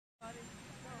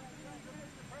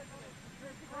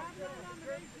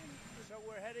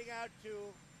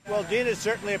Well, Dina's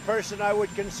certainly a person I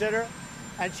would consider,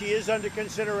 and she is under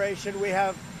consideration. We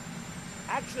have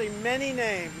actually many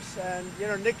names, and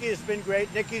Nikki has been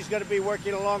great. Nikki's going to be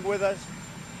working along with us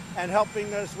and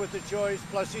helping us with the choice.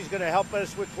 Plus, he's going to help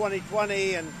us with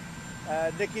 2020. And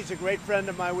Nikki's a great friend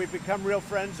of mine. We've become real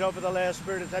friends over the last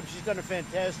period of time. She's done a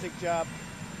fantastic job,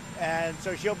 and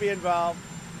so she'll be involved.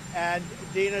 And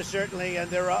Dina certainly,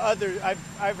 and there are others.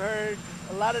 I've heard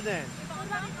a lot of names.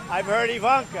 I've heard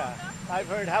Ivanka. I've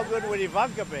heard, how good would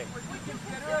Ivanka be?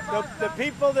 The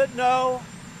people that know,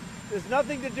 there's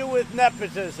nothing to do with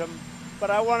nepotism, but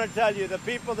I want to tell you, the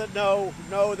people that know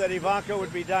that Ivanka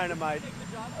would be dynamite.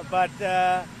 But,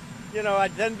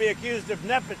 I'd then be accused of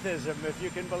nepotism, if you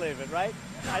can believe it, right?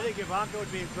 I think Ivanka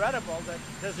would be incredible. That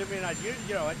doesn't mean I'd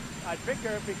pick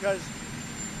her, because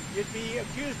you'd be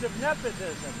accused of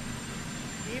nepotism,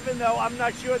 even though I'm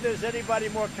not sure there's anybody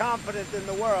more confident in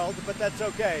the world, but that's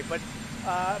okay. But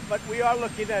we are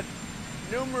looking at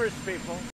numerous people.